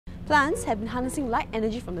Plants have been harnessing light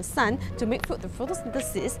energy from the sun to make food through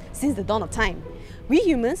photosynthesis since the dawn of time. We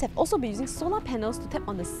humans have also been using solar panels to tap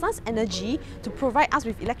on the sun's energy to provide us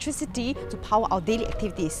with electricity to power our daily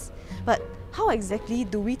activities. But how exactly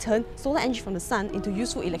do we turn solar energy from the sun into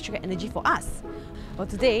useful electrical energy for us? Well,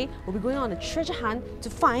 today we'll be going on a treasure hunt to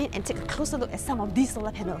find and take a closer look at some of these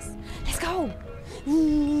solar panels. Let's go!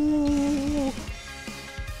 Ooh.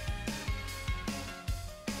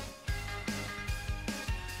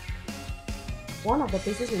 One of the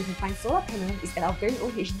places where you can find solar panels is at our very own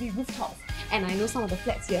HDB rooftops. And I know some of the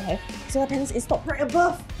flats here have solar panels installed right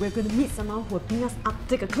above. We're going to meet someone who will bring us up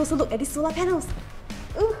to take a closer look at these solar panels.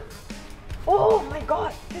 Ooh. Oh my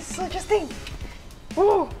god, this is so interesting.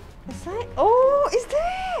 Oh, aside. Oh, it's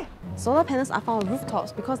there! Solar panels are found on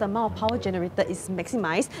rooftops because the amount of power generated is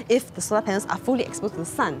maximized if the solar panels are fully exposed to the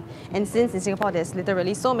sun. And since in Singapore there's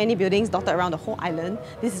literally so many buildings dotted around the whole island,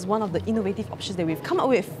 this is one of the innovative options that we've come up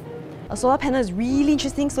with. A solar panel is really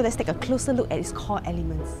interesting, so let's take a closer look at its core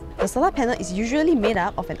elements. The solar panel is usually made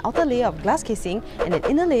up of an outer layer of glass casing and an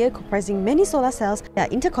inner layer comprising many solar cells that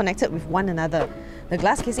are interconnected with one another. The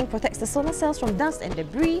glass casing protects the solar cells from dust and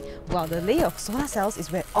debris, while the layer of solar cells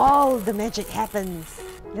is where all the magic happens.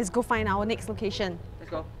 Let's go find our next location.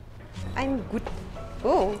 Let's go. I'm good.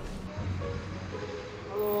 Oh.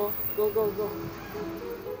 Hello. Go.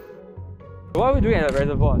 What are we doing at the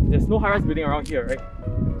reservoir? There's no high-rise building around here, right?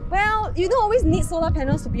 Well, you don't always need solar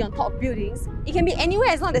panels to be on top of buildings. It can be anywhere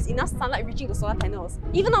as long as there's enough sunlight reaching the solar panels.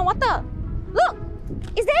 Even on water. Look!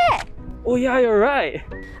 It's there! Oh yeah, you're right!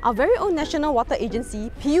 Our very own National Water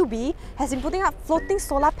Agency, PUB, has been putting up floating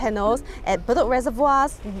solar panels at Bedok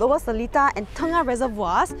reservoirs, Lower Seletar and Tengah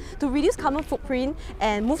reservoirs to reduce carbon footprint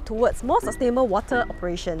and move towards more sustainable water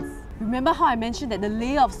operations. Remember how I mentioned that the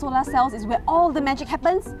layer of solar cells is where all the magic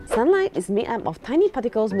happens? Sunlight is made up of tiny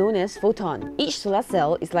particles known as photons. Each solar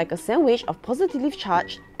cell is like a sandwich of positively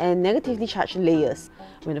charged and negatively charged layers.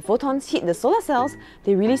 When the photons hit the solar cells,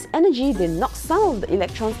 they release energy that knocks some of the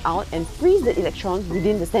electrons out and frees the electrons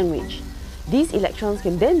within the sandwich. These electrons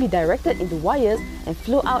can then be directed into wires and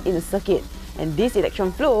flow out in a circuit, and this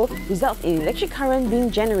electron flow results in electric current being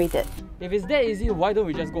generated. If it's that easy, why don't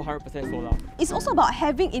we just go 100% solar? It's also about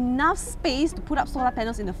having enough space to put up solar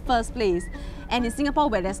panels in the first place. And in Singapore,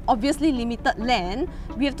 where there's obviously limited land,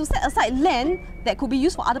 we have to set aside land that could be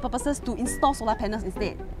used for other purposes to install solar panels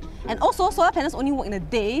instead. And also, solar panels only work in the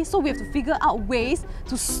day, so we have to figure out ways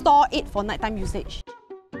to store it for nighttime usage.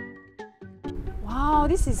 Wow,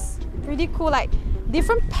 this is pretty cool. Like,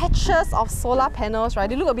 different patches of solar panels, right?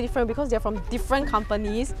 They look a bit different because they're from different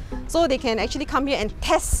companies. So they can actually come here and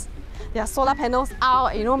test their solar panels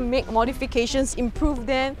out, make modifications, improve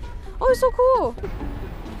them. Oh, it's so cool!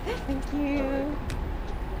 Thank you.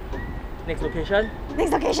 Next location?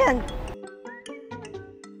 Next location!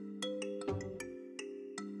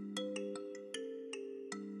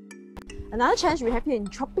 Another challenge we have here in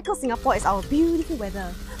tropical Singapore is our beautiful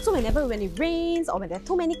weather. So when it rains or when there are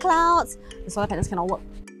too many clouds, the solar panels cannot work.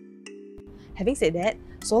 Having said that,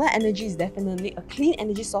 solar energy is definitely a clean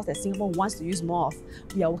energy source that Singapore wants to use more of.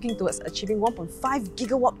 We are working towards achieving 1.5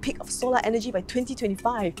 gigawatt peak of solar energy by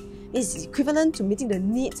 2025. This is equivalent to meeting the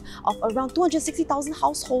needs of around 260,000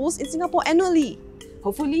 households in Singapore annually.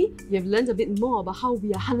 Hopefully, you have learned a bit more about how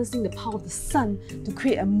we are harnessing the power of the sun to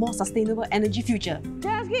create a more sustainable energy future.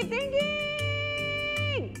 Just keep thinking!